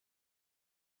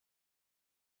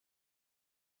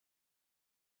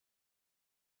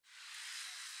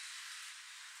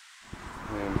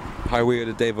Hi, we are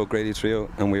the Dave O'Grady Trio,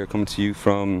 and we are coming to you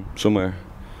from somewhere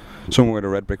with a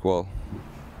red brick wall.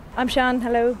 I'm Shan,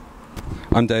 hello.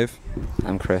 I'm Dave.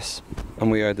 I'm Chris. And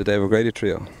we are the Dave O'Grady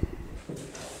Trio.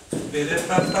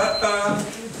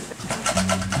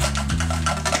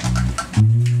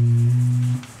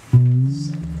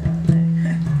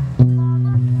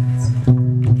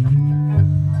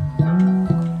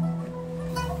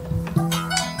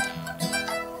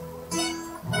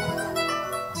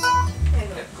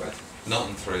 Not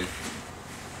in 3,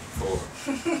 4.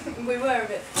 We were a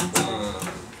bit. 1,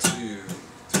 2,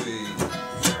 3.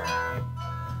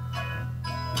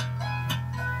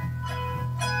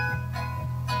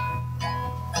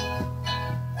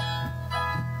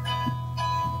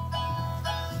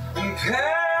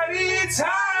 Petty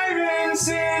tyrants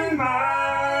in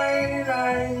my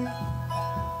life,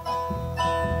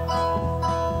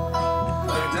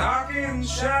 the darkened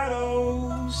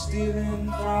shadows stealing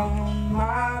from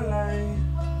my light,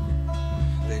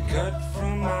 they cut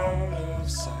from out of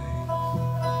sight.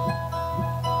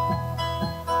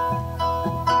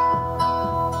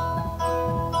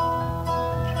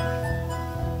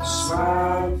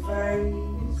 Smile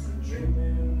face,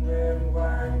 dreaming red,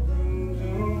 white, and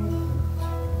blue.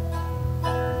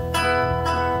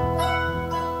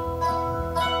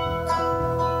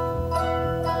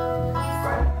 If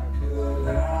I could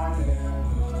lie there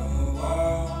on a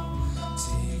wall,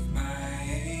 take my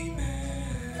amen.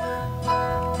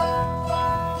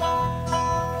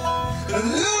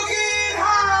 Look at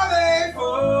how they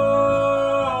fall.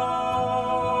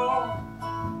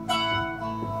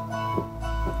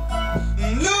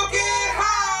 Look at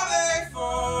how they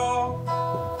fall.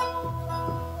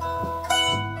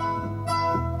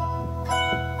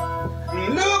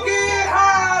 Look at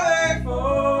how they fall.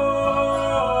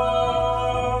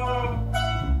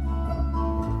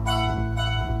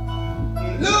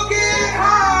 Look at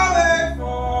how they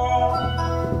fall.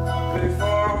 They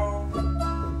fall.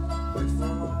 They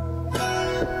fall.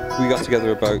 We got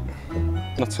together about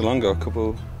not so long ago, a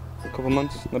couple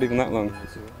months, not even that long.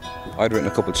 I'd written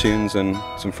a couple of tunes and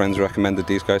some friends recommended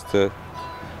these guys to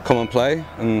come and play,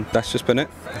 and that's just been it.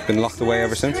 I've been locked away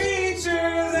ever since. Creatures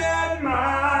at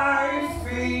my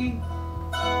feet,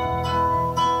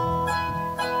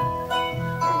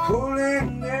 I'm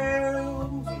pulling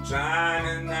nails and trying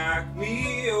to knock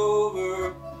me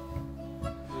over.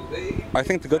 I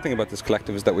think the good thing about this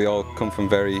collective is that we all come from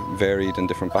very varied and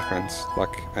different backgrounds.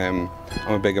 Like, I'm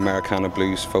a big Americana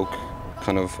blues, folk,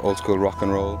 kind of old school rock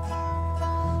and roll.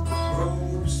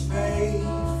 Ropes made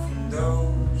from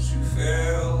those who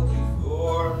fell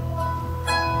before.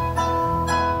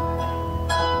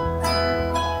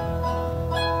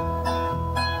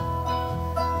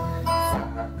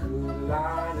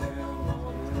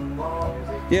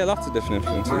 Yeah, lots of different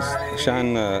influences.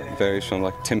 Shan varies from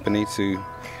like timpani to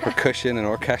percussion and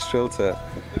orchestral to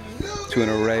an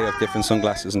array of different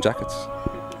sunglasses and jackets.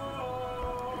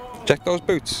 Check those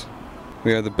boots.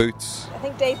 We are the Boots. I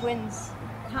think Dave wins.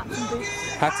 Hats and boots.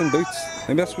 Hats and Boots.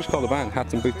 Maybe that's what we should call the band,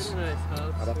 Hats and Boots.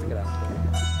 I'd have to get out.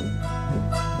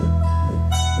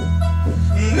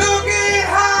 Look at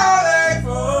how they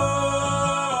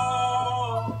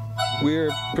fall.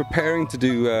 We're preparing to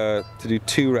do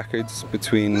 2 records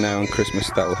between now and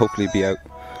Christmas that will hopefully be out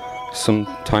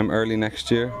sometime early next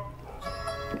year.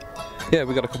 Yeah,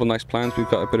 we got a couple nice plans. We've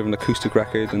got a bit of an acoustic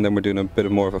record, and then we're doing a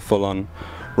bit more of a full-on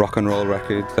rock and roll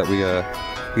record that we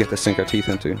get to sink our teeth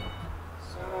into.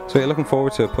 So yeah, looking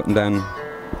forward to putting down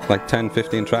like 10,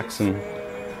 15 tracks and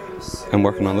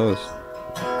working on those.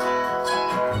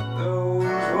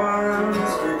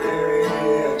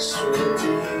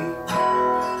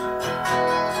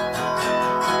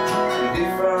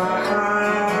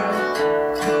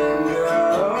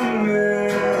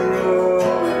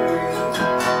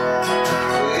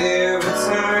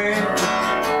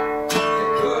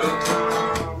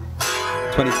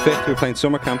 We're playing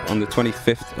summer camp on the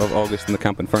 25th of August in the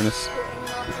Camp in Furnace.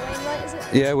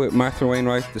 Yeah, with Martha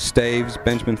Wainwright, the Staves,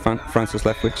 Benjamin Francis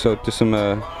Leftwich, so just some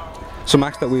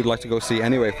acts that we'd like to go see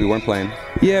anyway if we weren't playing.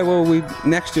 Yeah, well,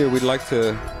 next year we'd like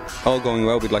to, all going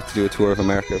well, we'd like to do a tour of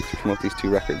America to promote these 2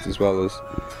 records, as well as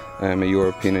a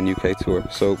European and UK tour.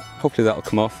 So hopefully that'll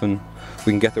come off and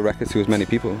we can get the records to as many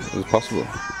people as possible.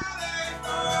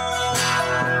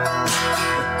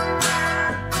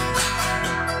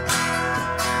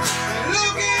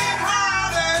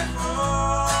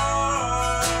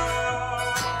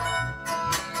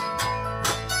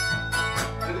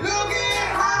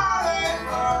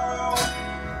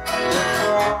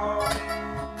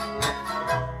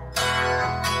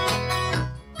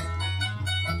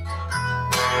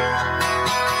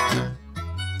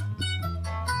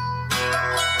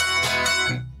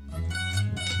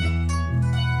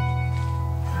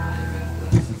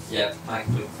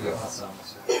 got hot songs.